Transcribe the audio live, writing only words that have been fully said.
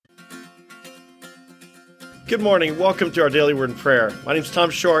Good morning. Welcome to our Daily Word and Prayer. My name is Tom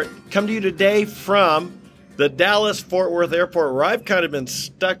Short. Come to you today from the Dallas-Fort Worth Airport, where I've kind of been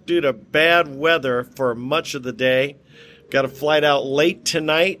stuck due to bad weather for much of the day. Got a flight out late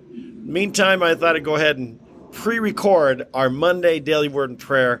tonight. Meantime, I thought I'd go ahead and pre-record our Monday Daily Word and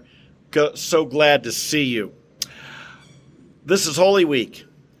Prayer. So glad to see you. This is Holy Week,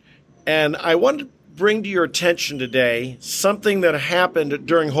 and I wanted to bring to your attention today something that happened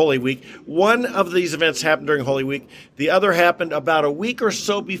during Holy Week. One of these events happened during Holy Week. The other happened about a week or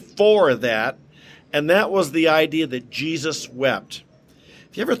so before that, and that was the idea that Jesus wept.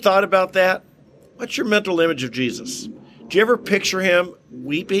 Have you ever thought about that? What's your mental image of Jesus? Do you ever picture him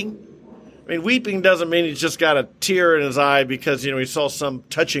weeping? I mean, weeping doesn't mean he's just got a tear in his eye because, he saw some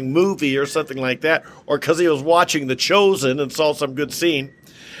touching movie or something like that, or because he was watching The Chosen and saw some good scene.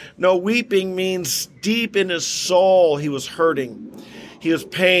 No, weeping means deep in his soul he was hurting. He was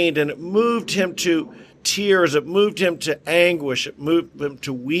pained, and it moved him to tears. It moved him to anguish. It moved him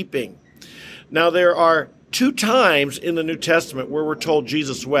to weeping. Now, there are two times in the New Testament where we're told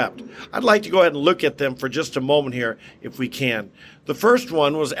Jesus wept. I'd like to go ahead and look at them for just a moment here, if we can. The first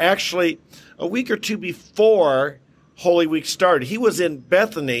one was actually a week or two before Holy Week started. He was in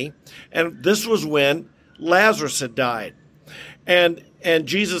Bethany, and this was when Lazarus had died. And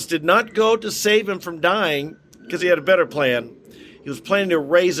Jesus did not go to save him from dying because he had a better plan. He was planning to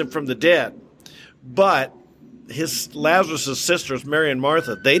raise him from the dead. But Lazarus' sisters, Mary and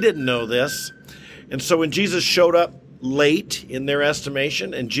Martha, they didn't know this. And so when Jesus showed up late in their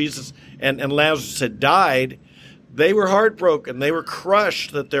estimation, and Jesus and Lazarus had died, they were heartbroken. They were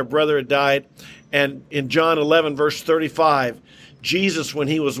crushed that their brother had died. And in John 11, verse 35, Jesus, when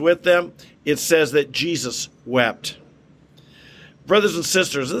he was with them, it says that Jesus wept. Brothers and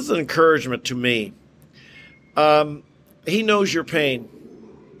sisters, this is an encouragement to me. He knows your pain.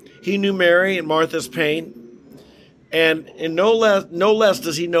 He knew Mary and Martha's pain. And no less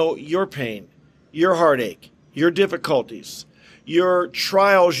does he know your pain, your heartache, your difficulties, your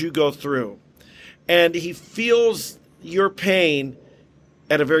trials you go through. And he feels your pain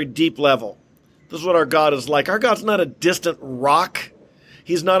at a very deep level. This is what our God is like. Our God's not a distant rock.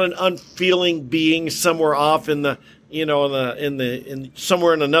 He's not an unfeeling being somewhere off in the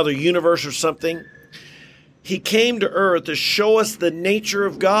somewhere in another universe or something. He came to earth to show us the nature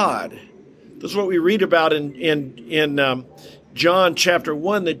of God. This is what we read about in John chapter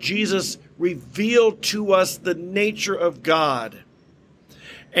 1, that Jesus revealed to us the nature of God.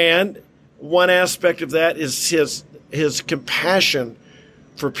 And one aspect of that is his compassion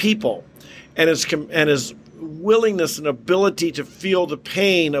for people and his willingness and ability to feel the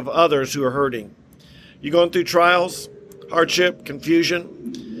pain of others who are hurting. You going through trials, hardship,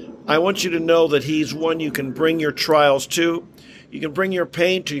 confusion? I want you to know that he's one you can bring your trials to. You can bring your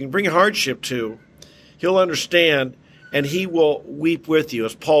pain to. You can bring your hardship to. He'll understand, and he will weep with you.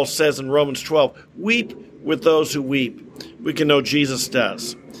 As Paul says in Romans 12, weep with those who weep. We can know Jesus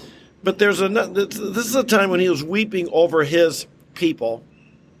does. But this is a time when he was weeping over his people.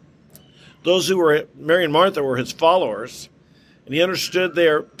 Those who were, Mary and Martha were his followers. And he understood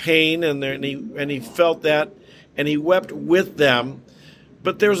their pain, and he felt that, and he wept with them.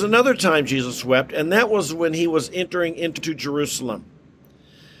 But there was another time Jesus wept, and that was when he was entering into Jerusalem.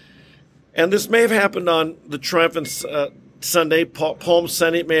 And this may have happened on the Triumphant Sunday, Palm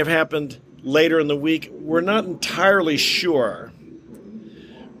Sunday. It may have happened later in the week. We're not entirely sure.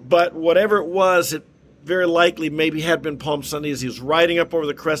 But whatever it was, it very likely maybe had been Palm Sunday. As he was riding up over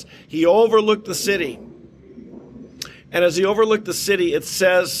the crest, he overlooked the city. And as he overlooked the city, it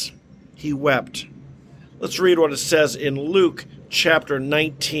says he wept. Let's read what it says in Luke chapter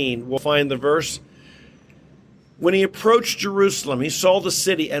 19. We'll find the verse. When he approached Jerusalem, he saw the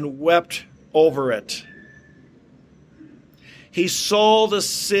city and wept over it. He saw the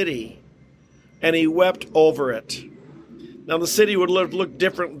city and he wept over it. Now, the city would look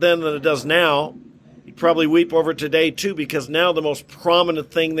different then than it does now. You'd probably weep over it today, too, because now the most prominent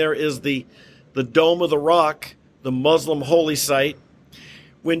thing there is the Dome of the Rock, the Muslim holy site.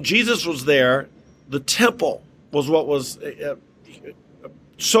 When Jesus was there, the temple was what was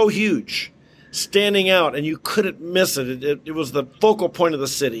so huge, standing out, and you couldn't miss it. It was the focal point of the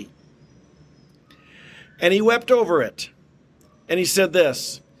city. And he wept over it. And he said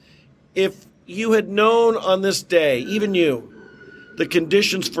this, if you had known on this day, even you, the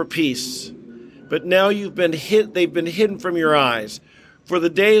conditions for peace, but now they've been hidden from your eyes. For the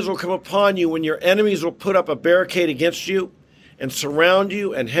days will come upon you when your enemies will put up a barricade against you and surround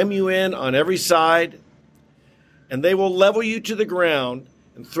you and hem you in on every side. And they will level you to the ground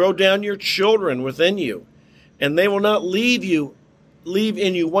and throw down your children within you. And they will not leave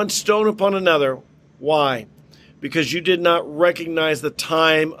in you one stone upon another. Why? because you did not recognize the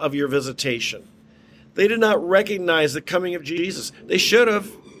time of your visitation. They did not recognize the coming of Jesus. They should have.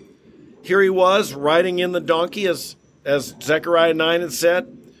 Here he was, riding in the donkey, as Zechariah 9 had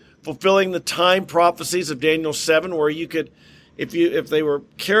said, fulfilling the time prophecies of Daniel 7, where you could, if they were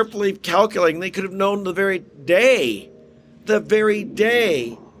carefully calculating, they could have known the very day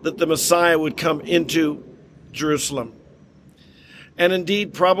that the Messiah would come into Jerusalem. And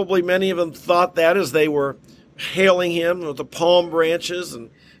indeed, probably many of them thought that as they were hailing him with the palm branches and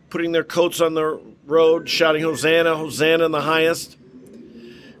putting their coats on the road, shouting, Hosanna, Hosanna in the highest.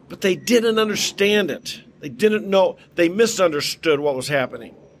 But they didn't understand it. They didn't know. They misunderstood what was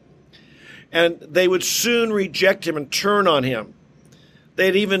happening. And they would soon reject him and turn on him.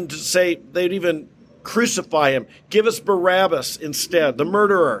 They'd even crucify him. Give us Barabbas instead, the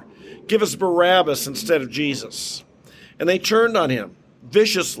murderer. Give us Barabbas instead of Jesus. And they turned on him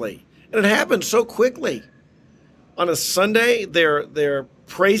viciously. And it happened so quickly. On a Sunday, they're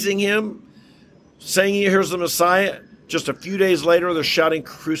praising him, saying here's the Messiah. Just a few days later, they're shouting,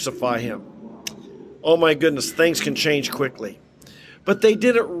 crucify him. Oh my goodness, things can change quickly. But they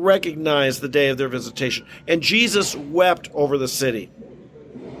didn't recognize the day of their visitation. And Jesus wept over the city.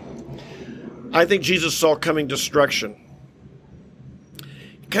 I think Jesus saw coming destruction.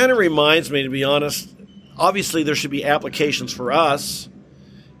 It kind of reminds me, to be honest, obviously there should be applications for us.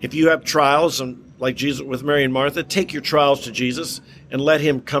 If you have trials, and like Jesus with Mary and Martha, take your trials to Jesus and let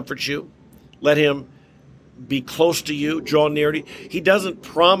him comfort you. Let him be close to you, draw near to you. He doesn't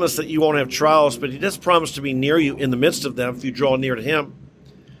promise that you won't have trials, but he does promise to be near you in the midst of them if you draw near to him.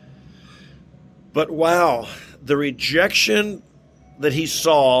 But wow, the rejection that he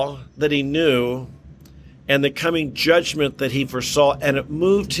saw, that he knew, and the coming judgment that he foresaw, and it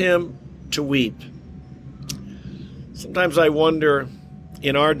moved him to weep. Sometimes I wonder,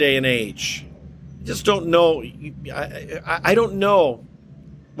 in our day and age, I just don't know. I don't know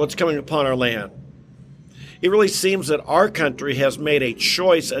what's coming upon our land. It really seems that our country has made a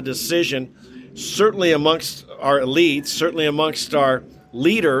choice, a decision, certainly amongst our elites, certainly amongst our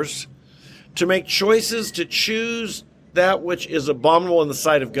leaders, to make choices to choose that which is abominable in the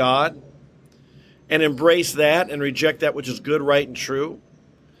sight of God and embrace that and reject that which is good, right, and true.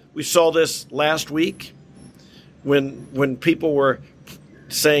 We saw this last week when people were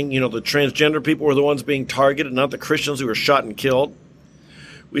saying, the transgender people were the ones being targeted, not the Christians who were shot and killed.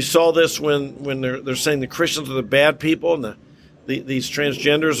 We saw this when they're saying the Christians are the bad people and these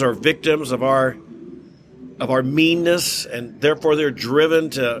transgenders are victims of our meanness, and therefore they're driven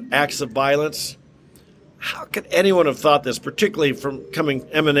to acts of violence. How could anyone have thought this, particularly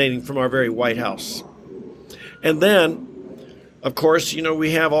emanating from our very White House? And then, of course,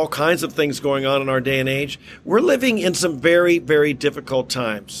 we have all kinds of things going on in our day and age. We're living in some very, very difficult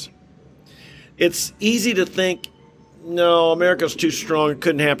times. It's easy to think, no, America's too strong, it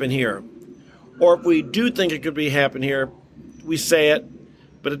couldn't happen here. Or if we do think it could happen here, we say it,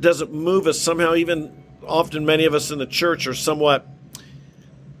 but it doesn't move us somehow. Even often many of us in the church are somewhat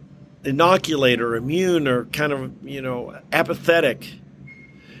inoculated or immune or kind of, apathetic.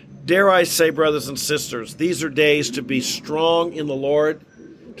 Dare I say, brothers and sisters, these are days to be strong in the Lord,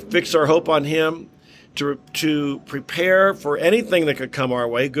 to fix our hope on him, to prepare for anything that could come our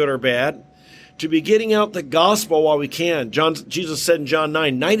way, good or bad, to be getting out the gospel while we can. Jesus said in John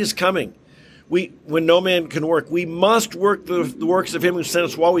 9, night is coming. When no man can work, we must work the works of him who sent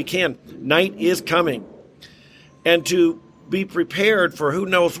us while we can. Night is coming. And to be prepared for who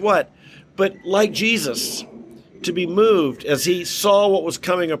knows what. But like Jesus, to be moved as he saw what was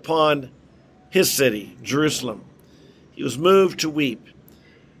coming upon his city, Jerusalem. He was moved to weep.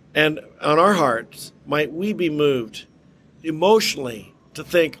 And on our hearts, might we be moved emotionally to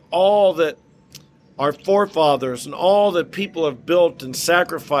think all that our forefathers and all that people have built and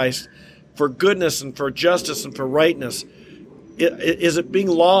sacrificed for goodness and for justice and for rightness, is it being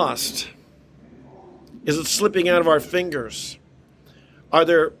lost? Is it slipping out of our fingers? Are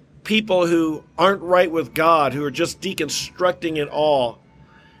there people who aren't right with God, who are just deconstructing it all?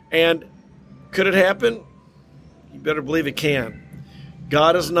 And could it happen? You better believe it can.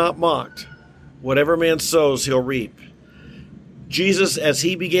 God is not mocked. Whatever man sows, he'll reap. Jesus, as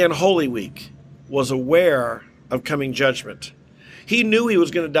he began Holy Week, was aware of coming judgment. He knew he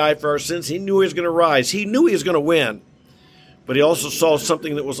was going to die for our sins. He knew he was going to rise. He knew he was going to win. But he also saw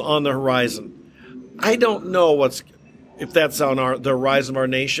something that was on the horizon. I don't know if that's on the horizon of our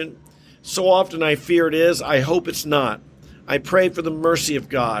nation. So often I fear it is. I hope it's not. I pray for the mercy of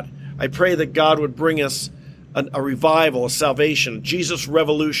God. I pray that God would bring us a revival, a salvation, a Jesus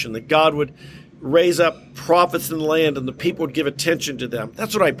revolution, that God would raise up prophets in the land and the people would give attention to them.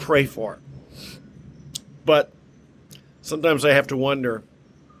 That's what I pray for. But Sometimes I have to wonder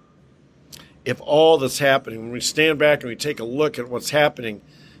if all that's happening, when we stand back and we take a look at what's happening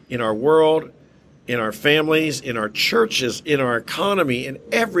in our world, in our families, in our churches, in our economy, and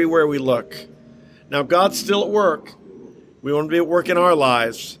everywhere we look. Now, God's still at work. We want to be at work in our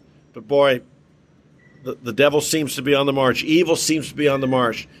lives. But boy, the devil seems to be on the march. Evil seems to be on the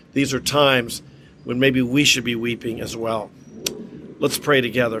march. These are times when maybe we should be weeping as well. Let's pray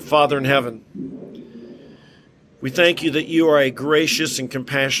together. Father in heaven, we thank you that you are a gracious and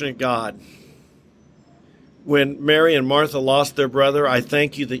compassionate God. When Mary and Martha lost their brother, I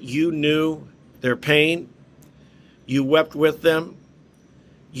thank you that you knew their pain. You wept with them.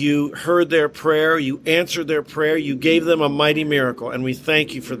 You heard their prayer. You answered their prayer. You gave them a mighty miracle, and we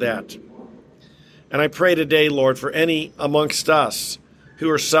thank you for that. And I pray today, Lord, for any amongst us who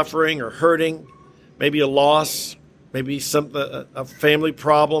are suffering or hurting, maybe a loss, maybe a family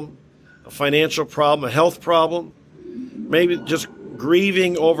problem, a financial problem, a health problem, maybe just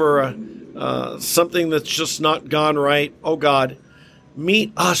grieving over something that's just not gone right. Oh God,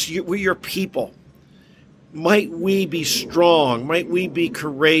 meet us. We're your people. Might we be strong? Might we be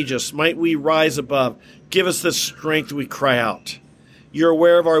courageous? Might we rise above? Give us the strength we cry out. You're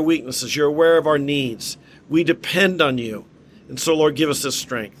aware of our weaknesses. You're aware of our needs. We depend on you. And so, Lord, give us this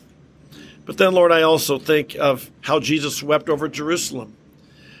strength. But then, Lord, I also think of how Jesus wept over Jerusalem.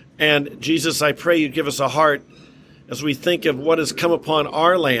 And Jesus, I pray you'd give us a heart as we think of what has come upon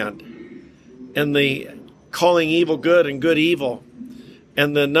our land and the calling evil good and good evil,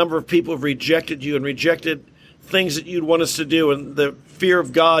 and the number of people who've rejected you and rejected things that you'd want us to do, and the fear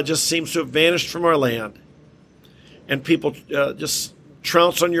of God just seems to have vanished from our land. And people just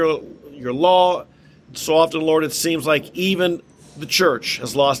trounce on your law. So often, Lord, it seems like even the church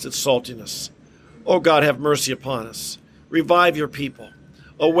has lost its saltiness. Oh God, have mercy upon us. Revive your people.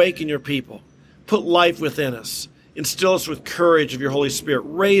 Awaken your people. Put life within us. Instill us with courage of your Holy Spirit.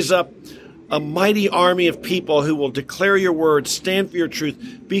 Raise up a mighty army of people who will declare your word, stand for your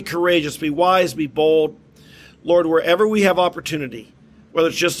truth, be courageous, be wise, be bold. Lord, wherever we have opportunity, whether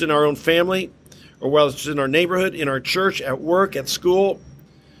it's just in our own family, or whether it's in our neighborhood, in our church, at work, at school,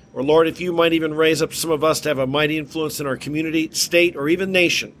 or Lord, if you might even raise up some of us to have a mighty influence in our community, state, or even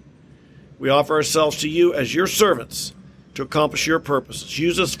nation, we offer ourselves to you as your servants to accomplish your purposes.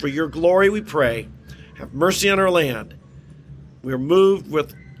 Use us for your glory, we pray. Have mercy on our land. We're moved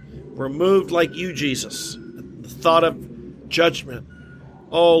like you, Jesus. The thought of judgment,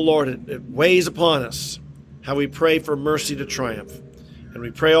 oh Lord, it weighs upon us. How we pray for mercy to triumph. And we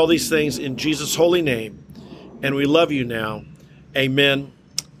pray all these things in Jesus' holy name. And we love you now. Amen,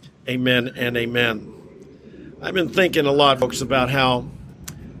 amen, and amen. I've been thinking a lot, folks, about how,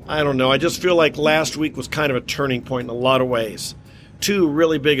 I just feel like last week was kind of a turning point in a lot of ways. Two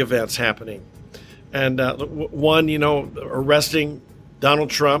really big events happening. And one, arresting Donald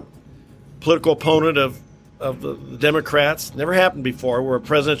Trump, political opponent of the Democrats. Never happened before where a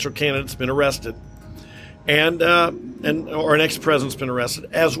presidential candidate's been arrested. Or an ex-president's been arrested,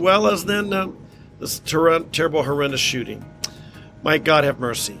 as well as then this terrible, horrendous shooting. Might God have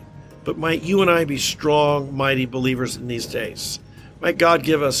mercy. But might you and I be strong, mighty believers in these days. Might God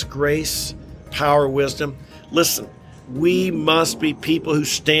give us grace, power, wisdom. Listen, we must be people who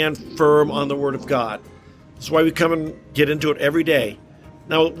stand firm on the Word of God. That's why we come and get into it every day.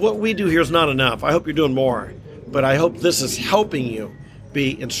 Now, what we do here is not enough. I hope you're doing more. But I hope this is helping you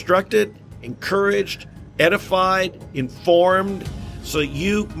be instructed, encouraged, edified, informed, so that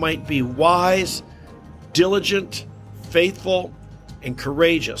you might be wise, diligent, faithful, and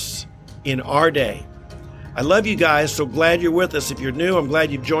courageous in our day. I love you guys. So glad you're with us. If you're new, I'm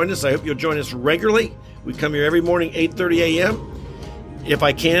glad you've joined us. I hope you'll join us regularly. We come here every morning, 8:30 a.m. If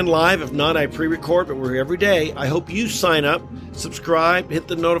I can, live. If not, I pre-record, but we're here every day. I hope you sign up, subscribe, hit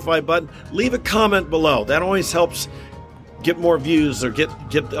the notify button, leave a comment below. That always helps get more views or get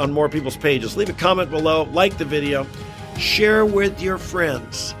on more people's pages. Leave a comment below, like the video, share with your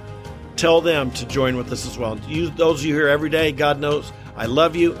friends. Tell them to join with us as well. Those of you here every day, God knows I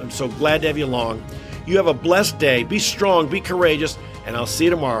love you. I'm so glad to have you along. You have a blessed day. Be strong, be courageous, and I'll see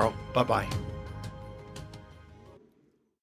you tomorrow. Bye-bye.